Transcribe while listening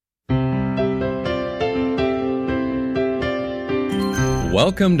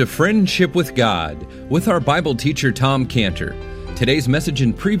Welcome to Friendship with God with our Bible teacher Tom Cantor. Today's message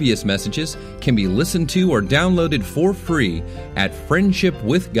and previous messages can be listened to or downloaded for free at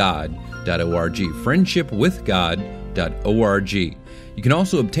friendshipwithgod.org, friendshipwithgod.org. You can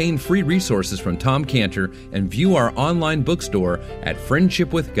also obtain free resources from Tom Cantor and view our online bookstore at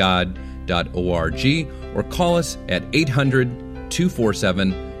friendshipwithgod.org or call us at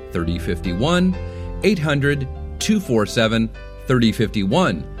 800-247-3051, 800-247-3051.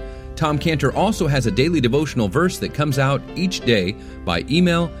 Tom Cantor also has a daily devotional verse that comes out each day by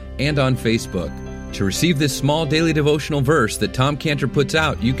email and on Facebook. To receive this small daily devotional verse that Tom Cantor puts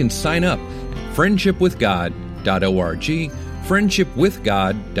out, you can sign up at friendshipwithgod.org,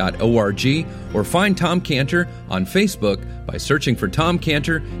 friendshipwithgod.org, or find Tom Cantor on Facebook by searching for Tom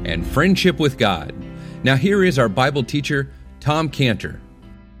Cantor and Friendship with God. Now here is our Bible teacher, Tom Cantor.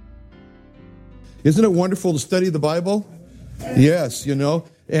 Isn't it wonderful to study the Bible? Yes, you know.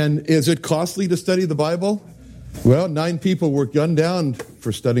 And is it costly to study the Bible? Well, 9 people were gunned down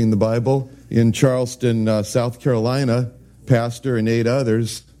for studying the Bible in Charleston, South Carolina. Pastor and 8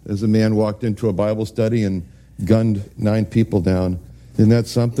 others, as a man walked into a Bible study and gunned 9 people down. Isn't that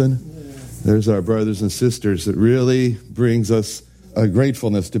something? There's our brothers and sisters. It really brings us a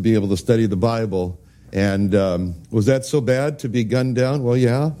gratefulness to be able to study the Bible. And was that so bad to be gunned down? Well,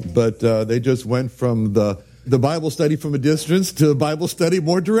 yeah, but they just went from the Bible study from a distance to the Bible study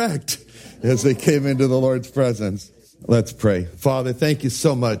more direct as they came into the Lord's presence. Let's pray. Father, thank you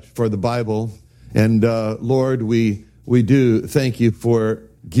so much for the Bible. And Lord, we do thank you for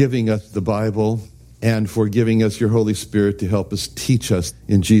giving us the Bible and for giving us your Holy Spirit to help us teach us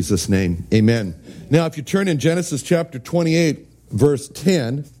in Jesus' name. Amen. Now, if you turn in Genesis chapter 28, verse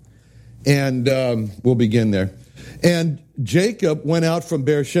 10, and we'll begin there. And Jacob went out from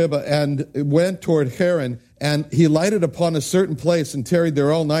Beersheba and went toward Haran, and he lighted upon a certain place and tarried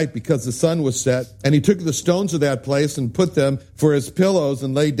there all night because the sun was set. And he took the stones of that place and put them for his pillows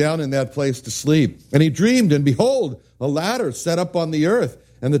and lay down in that place to sleep. And he dreamed, and behold, a ladder set up on the earth,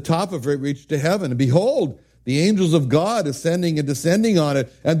 and the top of it reached to heaven. And behold, the angels of God ascending and descending on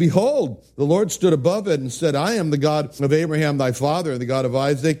it. And behold, the Lord stood above it and said, I am the God of Abraham thy father, and the God of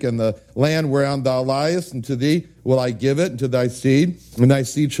Isaac, and the land whereon thou liest, and to thee will I give it, and to thy seed. And thy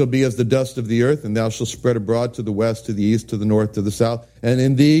seed shall be as the dust of the earth, and thou shalt spread abroad to the west, to the east, to the north, to the south. And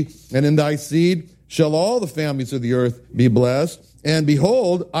in thee and in thy seed shall all the families of the earth be blessed. And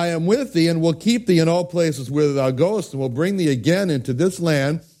behold, I am with thee, and will keep thee in all places whither thou goest, and will bring thee again into this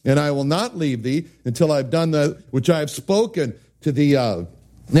land, and I will not leave thee until I've done that which I have spoken to thee of.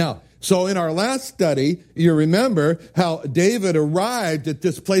 Now, so in our last study, you remember how David arrived at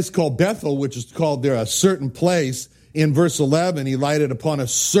this place called Bethel, which is called there a certain place. In verse 11, he lighted upon a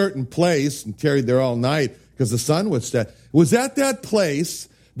certain place and tarried there all night because the sun was set. It was at that place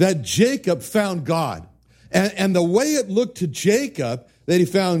that Jacob found God. And the way it looked to Jacob that he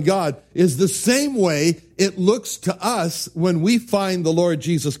found God is the same way it looks to us when we find the Lord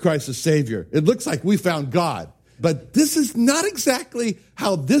Jesus Christ as Savior. It looks like we found God. But this is not exactly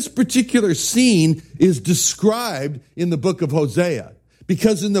how this particular scene is described in the book of Hosea.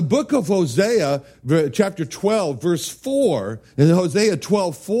 Because in the book of Hosea, chapter 12, verse 4, in Hosea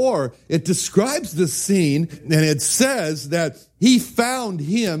 12:4, it describes this scene, and it says that he found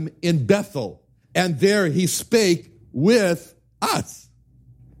him in Bethel, and there he spake with us.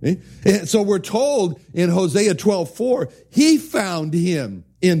 And so we're told in Hosea 12:4, he found him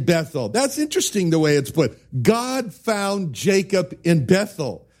in Bethel. That's interesting the way it's put. God found Jacob in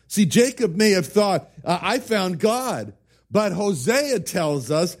Bethel. See, Jacob may have thought, I found God. But Hosea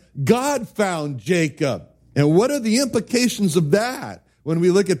tells us God found Jacob. And what are the implications of that? When we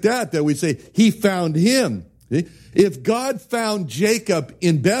look at that we say he found him. If God found Jacob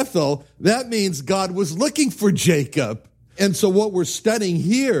in Bethel, that means God was looking for Jacob. And so what we're studying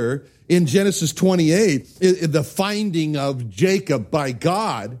here in Genesis 28, the finding of Jacob by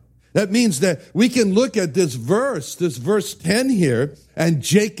God, that means that we can look at this verse 10 here, and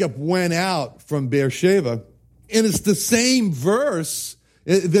Jacob went out from Beersheba. And it's the same verse,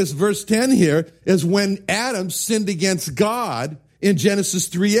 this verse 10 here, is when Adam sinned against God in Genesis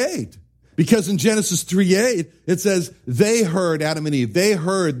 3:8. Because in Genesis 3:8, it says, they heard, Adam and Eve, they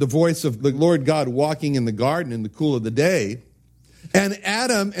heard the voice of the Lord God walking in the garden in the cool of the day. And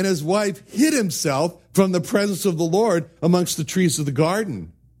Adam and his wife hid himself from the presence of the Lord amongst the trees of the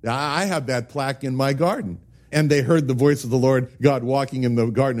garden. I have that plaque in my garden. And they heard the voice of the Lord God walking in the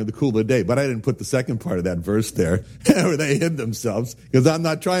garden in the cool of the day. But I didn't put the second part of that verse there, where they hid themselves, because I'm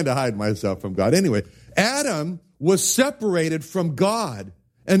not trying to hide myself from God. Anyway, Adam was separated from God.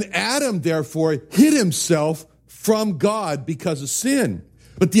 And Adam, therefore, hid himself from God because of sin.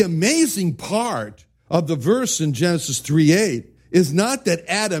 But the amazing part of the verse in Genesis 3:8 is not that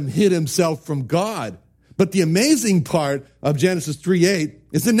Adam hid himself from God, but the amazing part of Genesis 3:8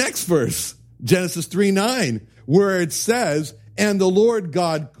 is the next verse, Genesis 3:9, where it says, "And the Lord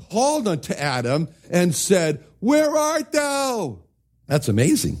God called unto Adam and said, Where art thou?" That's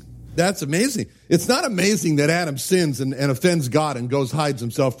amazing. That's amazing. It's not amazing that Adam sins and offends God and hides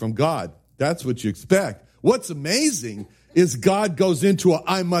himself from God. That's what you expect. What's amazing is God goes into a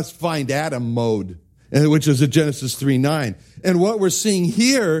I must find Adam mode, which is in Genesis 3:9. And what we're seeing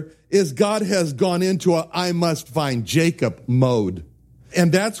here is God has gone into a I must find Jacob mode.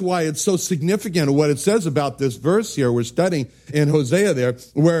 And that's why it's so significant what it says about this verse here we're studying in Hosea there,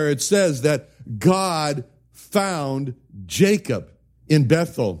 where it says that God found Jacob in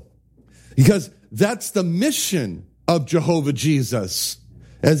Bethel. Because that's the mission of Jehovah Jesus.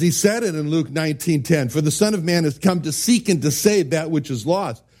 As he said it in Luke 19:10, "For the Son of Man has come to seek and to save that which is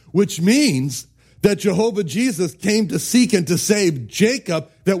lost," which means that Jehovah Jesus came to seek and to save Jacob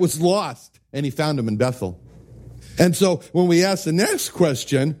that was lost, and he found him in Bethel. And so when we ask the next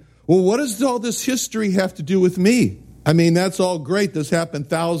question, well, what does all this history have to do with me? I mean, that's all great. This happened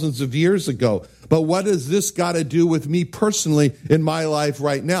thousands of years ago. But what has this got to do with me personally in my life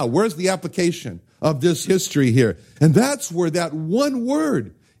right now? Where's the application of this history here? And that's where that one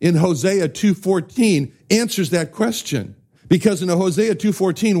word in Hosea 2:14 answers that question. Because in Hosea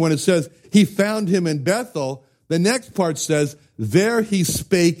 2:14, when it says, he found him in Bethel, the next part says, there he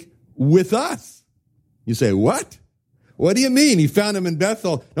spake with us. You say, what? What do you mean? He found him in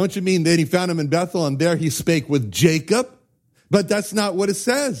Bethel. Don't you mean that he found him in Bethel and there he spake with Jacob? But that's not what it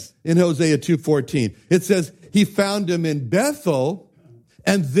says in Hosea 2:14. It says he found him in Bethel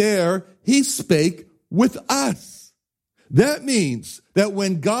and there he spake with us. That means that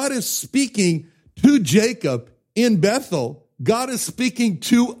when God is speaking to Jacob in Bethel, God is speaking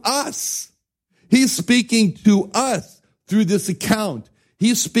to us. He's speaking to us through this account.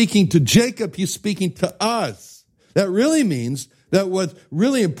 He's speaking to Jacob. He's speaking to us. That really means that what's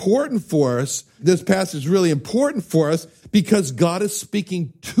really important for us, this passage is really important for us because God is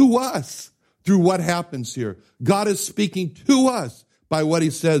speaking to us through what happens here. God is speaking to us by what he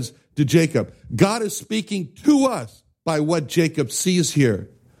says to Jacob. God is speaking to us by what Jacob sees here.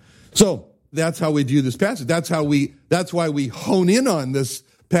 So that's how we view this passage. That's why we hone in on this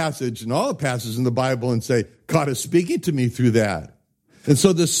passage and all the passages in the Bible and say, God is speaking to me through that. And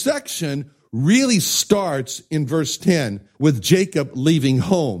so this section really starts in verse 10 with Jacob leaving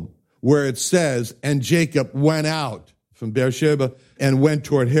home, where it says, and Jacob went out from Beersheba and went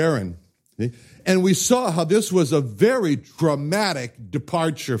toward Haran. And we saw how this was a very dramatic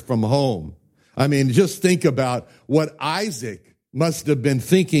departure from home. I mean, just think about what Isaac must have been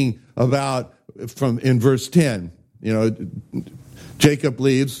thinking about in verse 10. You know, Jacob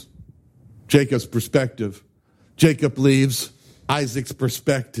leaves, Jacob's perspective. Jacob leaves, Isaac's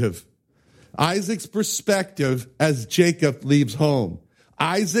perspective. Isaac's perspective as Jacob leaves home.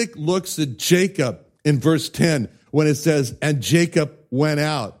 Isaac looks at Jacob in verse 10 when it says, and Jacob went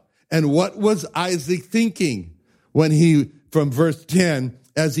out. And what was Isaac thinking from verse 10,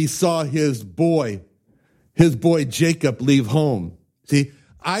 as he saw his boy Jacob leave home? See,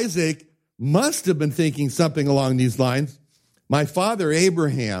 Isaac must have been thinking something along these lines. My father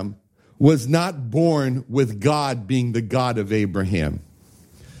Abraham was not born with God being the God of Abraham.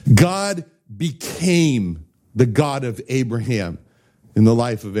 God became the God of Abraham in the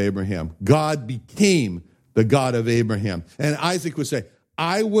life of Abraham. God became the God of Abraham. And Isaac would say,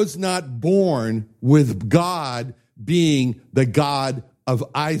 I was not born with God being the God of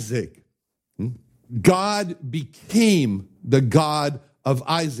Isaac. God became the God of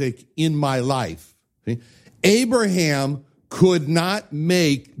Isaac in my life. Abraham could not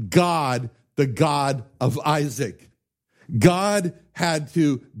make God the God of Isaac. God had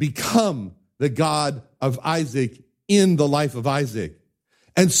to become the God of Isaac in the life of Isaac.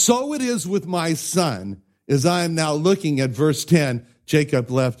 And so it is with my son, as I am now looking at verse 10,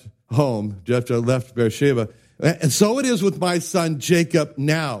 Jacob left home, Jacob left Beersheba. And so it is with my son Jacob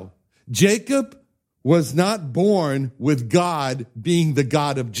now. Jacob was not born with God being the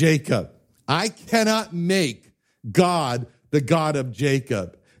God of Jacob. I cannot make God the God of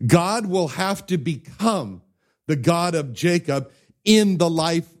Jacob. God will have to become the God of Jacob in the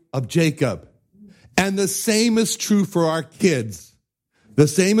life of Jacob. And the same is true for our kids. The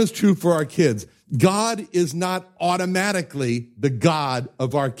same is true for our kids. God is not automatically the God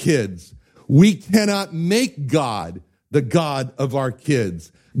of our kids. We cannot make God the God of our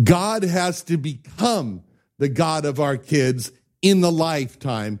kids. God has to become the God of our kids in the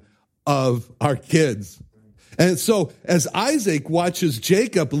lifetime of our kids. And so as Isaac watches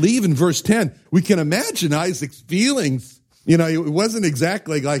Jacob leave in verse 10, we can imagine Isaac's feelings. It wasn't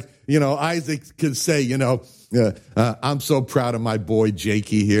exactly like, Isaac could say, I'm so proud of my boy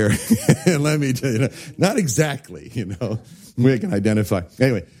Jakey here. And let me tell you, not exactly, we can identify.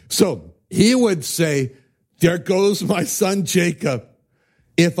 Anyway, so he would say, there goes my son Jacob.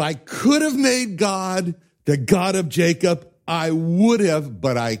 If I could have made God the God of Jacob, I would have,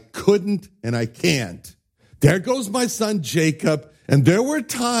 but I couldn't and I can't. There goes my son Jacob. And there were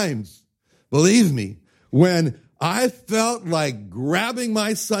times, believe me, when I felt like grabbing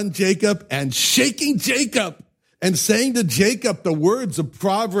my son Jacob and shaking Jacob and saying to Jacob the words of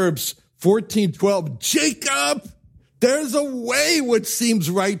Proverbs 14:12, Jacob, there's a way which seems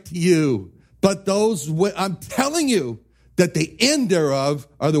right to you, but I'm telling you that the end thereof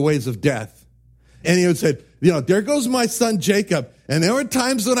are the ways of death. And he would say, there goes my son Jacob. And there were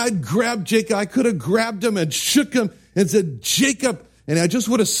times when I'd grab Jacob. I could have grabbed him and shook him and said, Jacob. And I just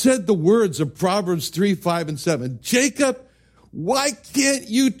would have said the words of Proverbs 3, 5, and 7. Jacob, why can't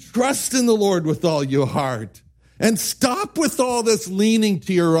you trust in the Lord with all your heart? And stop with all this leaning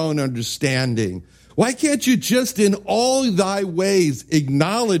to your own understanding. Why can't you just in all thy ways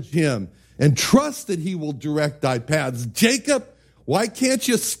acknowledge him and trust that he will direct thy paths? Jacob, why can't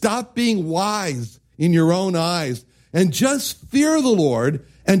you stop being wise in your own eyes and just fear the Lord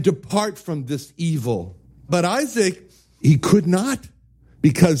and depart from this evil? But Isaac, he could not,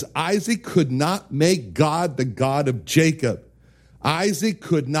 because Isaac could not make God the God of Jacob. Isaac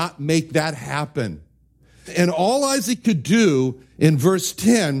could not make that happen. And all Isaac could do in verse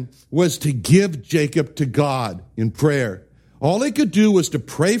 10 was to give Jacob to God in prayer. All he could do was to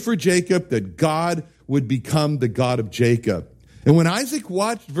pray for Jacob that God would become the God of Jacob. And when Isaac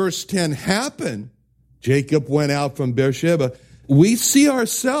watched verse 10 happen, Jacob went out from Beersheba. We see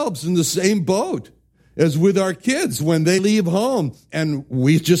ourselves in the same boat as with our kids when they leave home. And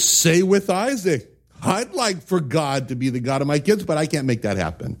we just say with Isaac, I'd like for God to be the God of my kids, but I can't make that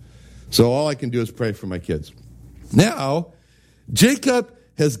happen. So all I can do is pray for my kids. Now, Jacob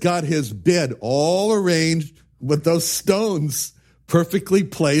has got his bed all arranged with those stones perfectly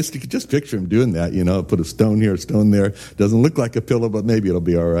placed. You can just picture him doing that, put a stone here, a stone there. Doesn't look like a pillow, but maybe it'll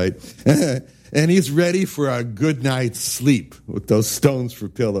be all right. And he's ready for a good night's sleep with those stones for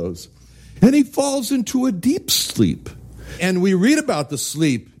pillows. And he falls into a deep sleep. And we read about the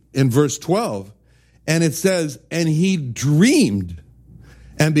sleep in verse 12. And it says, and he dreamed.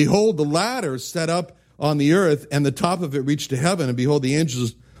 And behold, the ladder set up on the earth, and the top of it reached to heaven. And behold, the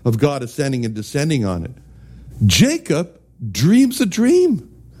angels of God ascending and descending on it. Jacob dreams a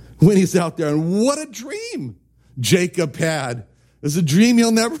dream when he's out there. And what a dream Jacob had. It's a dream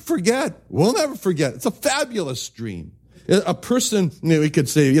he'll never forget. We'll never forget. It's a fabulous dream. A person, we could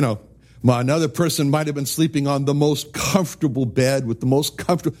say, another person might have been sleeping on the most comfortable bed with the most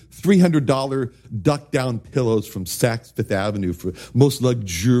comfortable $300 duck-down pillows from Saks Fifth Avenue for most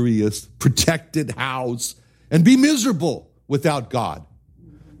luxurious, protected house, and be miserable without God.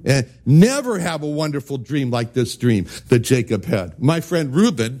 And never have a wonderful dream like this dream that Jacob had. My friend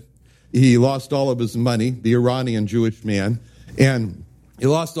Reuben, he lost all of his money, the Iranian Jewish man, and he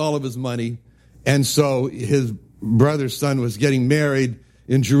lost all of his money. And so his brother's son was getting married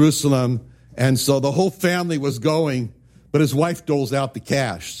in Jerusalem, and so the whole family was going, but his wife doles out the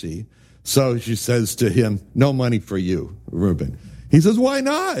cash, see? So she says to him, no money for you, Reuben. He says, why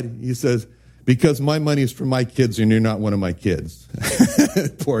not? He says, because my money is for my kids and you're not one of my kids.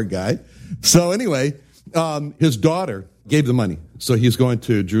 Poor guy. So anyway, his daughter gave the money. So he's going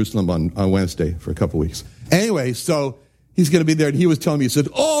to Jerusalem on Wednesday for a couple weeks. Anyway, so he's going to be there, and he was telling me, he said,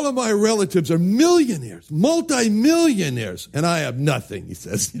 all of my relatives are millionaires, multi-millionaires, and I have nothing, he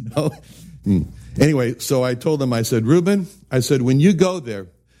says, Anyway, so I told him, I said, Reuben, when you go there,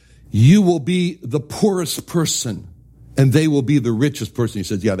 you will be the poorest person, and they will be the richest person. He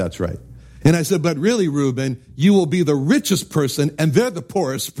said, yeah, that's right. And I said, but really, Reuben, you will be the richest person, and they're the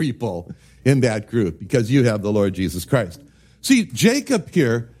poorest people in that group, because you have the Lord Jesus Christ. See, Jacob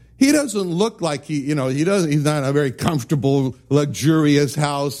here, he doesn't look like he's not in a very comfortable, luxurious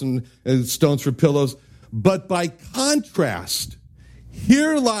house and stones for pillows. But by contrast,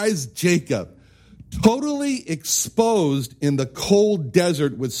 here lies Jacob, totally exposed in the cold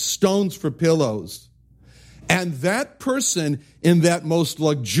desert with stones for pillows. And that person in that most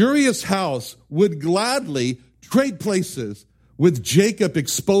luxurious house would gladly trade places with Jacob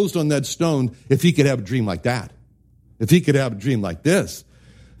exposed on that stone if he could have a dream like that. If he could have a dream like this.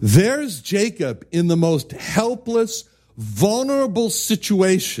 There's Jacob in the most helpless, vulnerable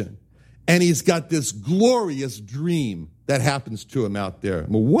situation, and he's got this glorious dream that happens to him out there.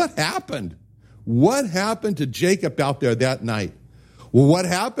 Well, what happened? What happened to Jacob out there that night? Well, what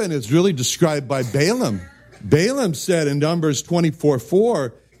happened is really described by Balaam. Balaam said in Numbers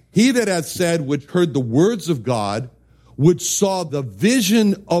 24:4, he that hath said, which heard the words of God, which saw the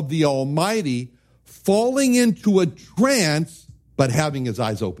vision of the Almighty, falling into a trance, but having his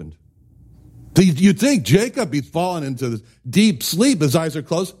eyes opened. So you think Jacob, he's fallen into this deep sleep. His eyes are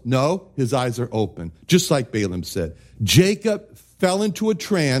closed? No, his eyes are open. Just like Balaam said. Jacob fell into a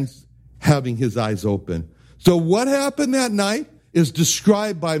trance, having his eyes open. So what happened that night is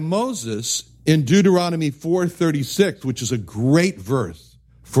described by Moses in Deuteronomy 4:36, which is a great verse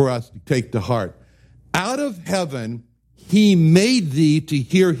for us to take to heart. Out of heaven he made thee to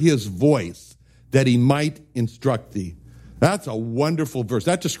hear his voice, that he might instruct thee. That's a wonderful verse.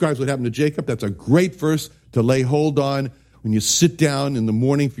 That describes what happened to Jacob. That's a great verse to lay hold on when you sit down in the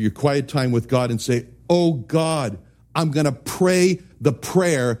morning for your quiet time with God and say, oh God, I'm going to pray the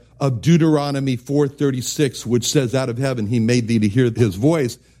prayer of Deuteronomy 4:36, which says, out of heaven he made thee to hear his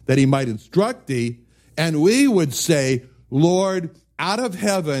voice, that he might instruct thee. And we would say, Lord, out of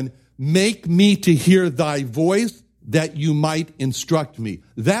heaven, make me to hear thy voice, that you might instruct me.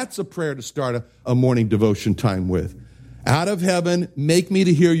 That's a prayer to start a morning devotion time with. Out of heaven, make me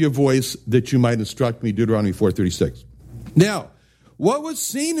to hear your voice, that you might instruct me, Deuteronomy 4:36. Now, what was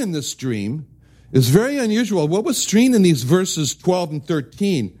seen in this dream is very unusual. What was seen in these verses 12 and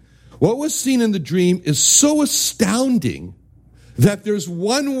 13, what was seen in the dream is so astounding that there's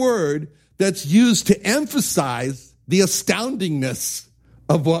one word that's used to emphasize the astoundingness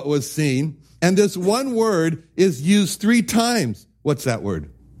of what was seen. And this one word is used 3 times. What's that word?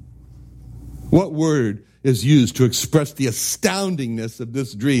 What word is used to express the astoundingness of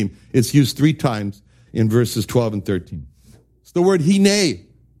this dream? It's used 3 times in verses 12 and 13. It's the word hine,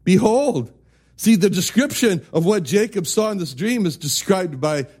 behold. See, the description of what Jacob saw in this dream is described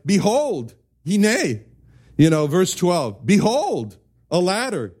by behold, hine. Verse 12, behold, a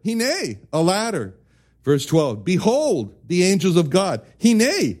ladder, hine, a ladder. Verse 12, behold, the angels of God,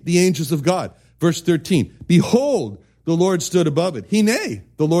 hine, the angels of God. Verse 13, behold, the Lord stood above it, hine,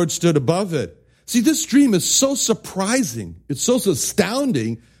 the Lord stood above it. See, this dream is so surprising. It's so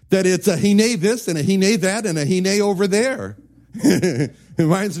astounding that it's a hine this and a hine that and a hine over there. It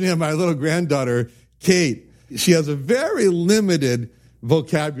reminds me of my little granddaughter, Kate. She has a very limited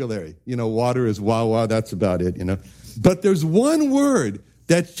vocabulary. Water is wawa, that's about it, But there's one word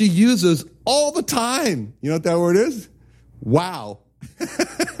that she uses all the time. You know what that word is? Wow.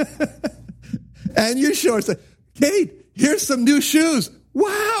 And you show her, say, Kate, here's some new shoes.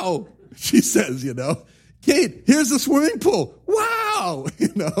 Wow. She says, Kate, here's the swimming pool. Wow.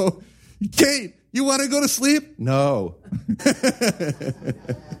 Kate, you want to go to sleep? No.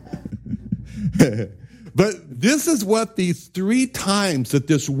 But this is what these 3 times that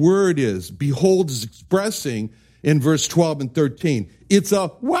this word is, behold, is expressing in verse 12 and 13. It's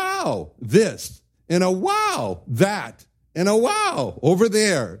a wow, this, and a wow, that, and a wow, over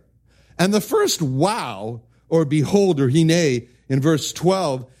there. And the first wow, or behold, or hine, in verse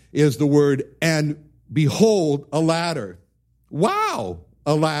 12, is the word, and behold, a ladder. Wow,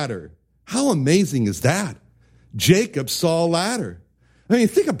 a ladder. How amazing is that? Jacob saw a ladder. I mean,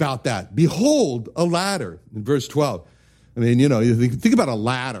 think about that. Behold, a ladder in verse 12. I mean, you think about a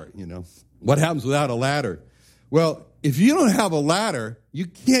ladder, What happens without a ladder? Well, if you don't have a ladder, you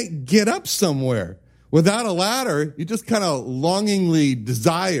can't get up somewhere. Without a ladder, you just kind of longingly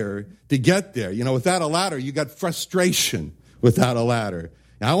desire to get there. Without a ladder, you got frustration without a ladder.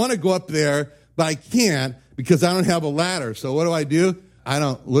 Now, I want to go up there, but I can't because I don't have a ladder. So what do? I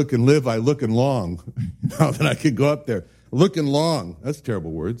don't look and live, I look and long. Now that I could go up there. Look and long. That's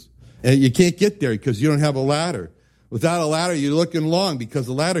terrible words. And you can't get there because you don't have a ladder. Without a ladder, you look and long because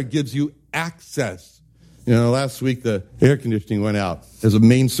the ladder gives you access. Last week the air conditioning went out. There's a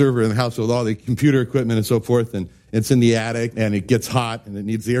main server in the house with all the computer equipment and so forth, and it's in the attic, and it gets hot, and it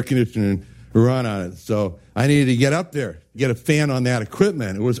needs the air conditioning to run on it. So I needed to get up there, get a fan on that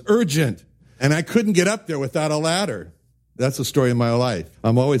equipment. It was urgent, and I couldn't get up there without a ladder. That's the story of my life.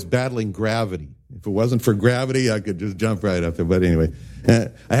 I'm always battling gravity. If it wasn't for gravity, I could just jump right up there. But anyway,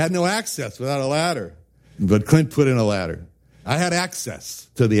 I had no access without a ladder. But Clint put in a ladder. I had access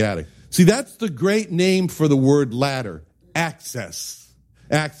to the attic. See, that's the great name for the word ladder. Access.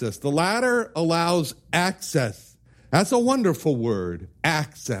 Access. The ladder allows access. That's a wonderful word.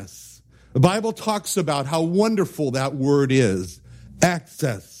 Access. The Bible talks about how wonderful that word is.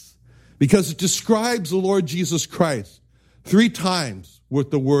 Access. Because it describes the Lord Jesus Christ 3 times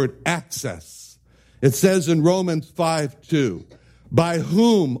with the word access. It says in Romans 5:2, by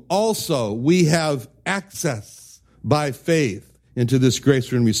whom also we have access by faith into this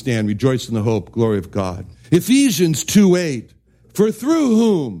grace wherein we stand, rejoice in the hope, glory of God. Ephesians 2:8, for through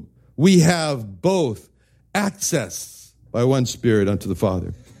whom we have both access by one Spirit unto the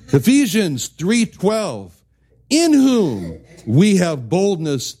Father. Ephesians 3:12, in whom we have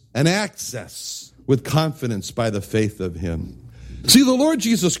boldness and access with confidence by the faith of him. See, the Lord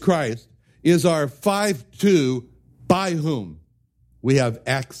Jesus Christ is our 5:2, by whom we have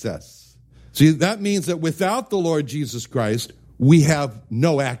access. See, that means that without the Lord Jesus Christ, we have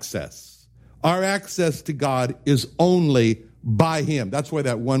no access. Our access to God is only by him. That's why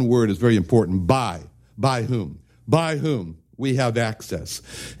that one word is very important, by. By whom? By whom we have access.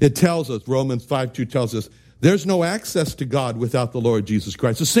 It tells us, Romans 5:2 tells us, there's no access to God without the Lord Jesus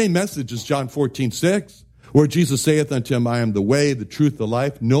Christ. The same message as John 14:6, where Jesus saith unto him, I am the way, the truth, the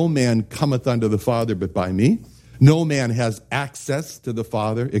life. No man cometh unto the Father but by me. No man has access to the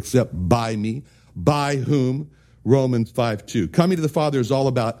Father except by me. By whom? Romans 5:2. Coming to the Father is all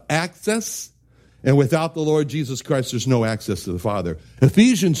about access, and without the Lord Jesus Christ, there's no access to the Father.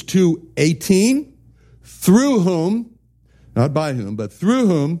 Ephesians 2:18, through whom, not by whom, but through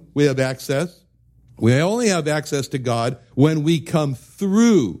whom we have access. We only have access to God when we come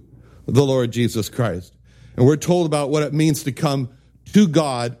through the Lord Jesus Christ. And we're told about what it means to come to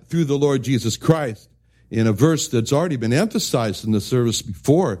God through the Lord Jesus Christ in a verse that's already been emphasized in the service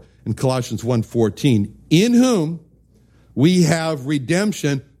before, in Colossians 1:14, in whom we have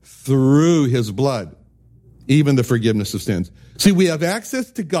redemption through his blood, even the forgiveness of sins. See, we have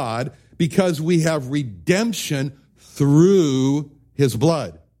access to God because we have redemption through his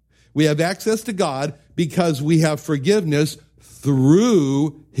blood. We have access to God because we have forgiveness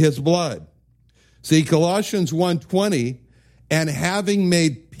through his blood. See, Colossians 1:20, and having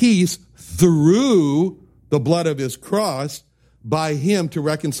made peace through the blood of his cross, by him to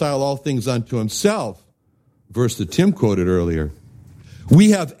reconcile all things unto himself. Verse that Tim quoted earlier.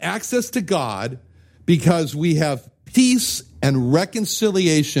 We have access to God because we have peace and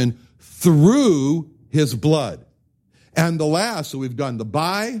reconciliation through his blood. And the last, so we've done the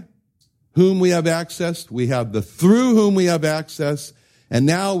by whom we have access, we have the through whom we have access, and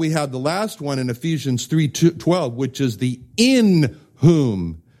now we have the last one in Ephesians 3:12, which is the in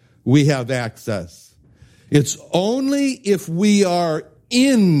whom we have access. It's only if we are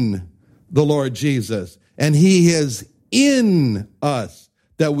in the Lord Jesus and he is in us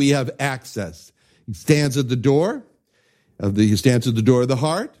that we have access. He stands at the door. He stands at the door of the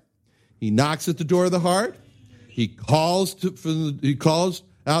heart. He knocks at the door of the heart. He calls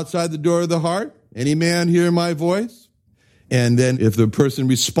outside the door of the heart. Any man hear my voice? And then if the person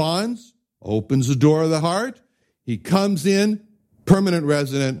responds, opens the door of the heart, he comes in, permanent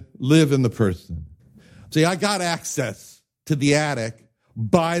resident, live in the person. See, I got access to the attic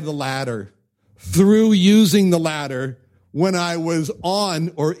by the ladder, through using the ladder when I was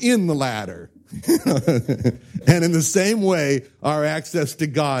on or in the ladder. And in the same way, our access to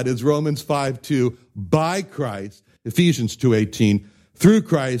God is Romans 5:2, by Christ, Ephesians 2:18, through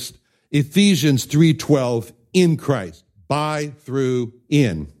Christ, Ephesians 3:12, in Christ, by, through,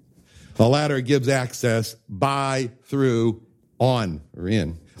 in. The ladder gives access by, through, on, or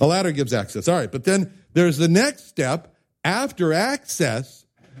in. The ladder gives access. All right, but then there's the next step. After access,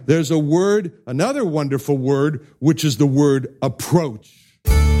 there's a word, another wonderful word, which is the word approach.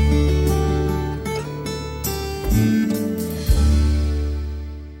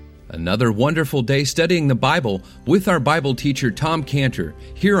 Another wonderful day studying the Bible with our Bible teacher, Tom Cantor,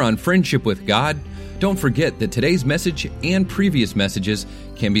 here on Friendship with God. Don't forget that today's message and previous messages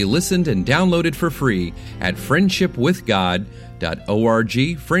can be listened and downloaded for free at friendshipwithgod.org,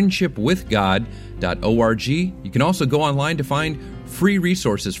 friendshipwithgod.org. You can also go online to find free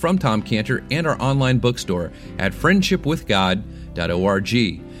resources from Tom Cantor and our online bookstore at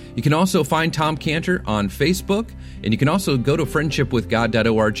friendshipwithgod.org. You can also find Tom Cantor on Facebook, and you can also go to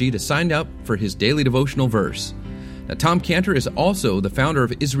friendshipwithgod.org to sign up for his daily devotional verse. Now, Tom Cantor is also the founder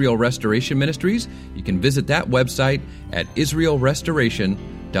of Israel Restoration Ministries. You can visit that website at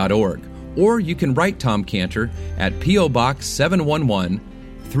israelrestoration.org. Or you can write Tom Cantor at P.O. Box 711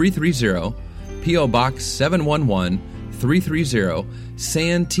 330, P.O. Box 711 330,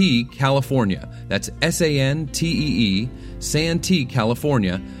 Santee, California. That's Santee, Santee,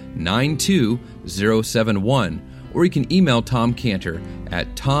 California, 92071. Or you can email Tom Cantor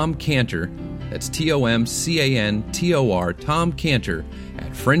at tomcantor, that's TOMCANTOR, Tom Cantor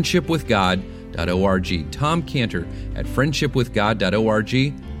at friendshipwithgod.org, Tom Cantor at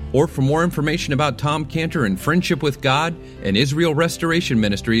friendshipwithgod.org. Or for more information about Tom Cantor and Friendship with God and Israel Restoration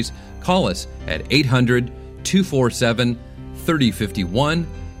Ministries, call us at 800-247-3051,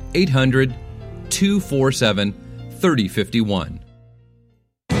 800-247-3051.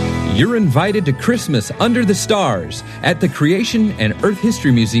 You're invited to Christmas Under the Stars at the Creation and Earth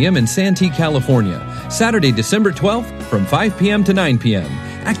History Museum in Santee, California, Saturday, December 12th from 5 p.m. to 9 p.m.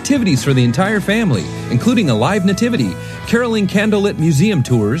 Activities for the entire family, including a live nativity, caroling candlelit museum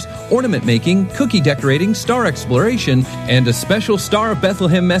tours, ornament making, cookie decorating, star exploration, and a special Star of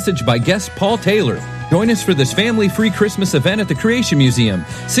Bethlehem message by guest Paul Taylor. Join us for this family-free Christmas event at the Creation Museum,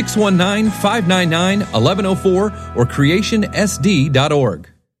 619-599-1104 or creationsd.org.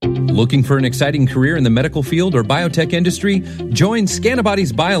 Looking for an exciting career in the medical field or biotech industry? Join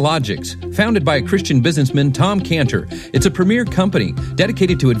Scantibodies Biologics, founded by Christian businessman Tom Cantor. It's a premier company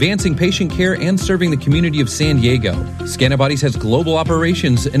dedicated to advancing patient care and serving the community of San Diego. Scantibodies has global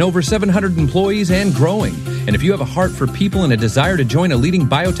operations and over 700 employees and growing. And if you have a heart for people and a desire to join a leading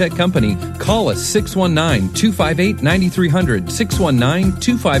biotech company, call us 619-258-9300,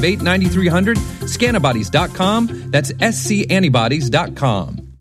 619-258-9300, Scantibodies.com. That's scantibodies.com.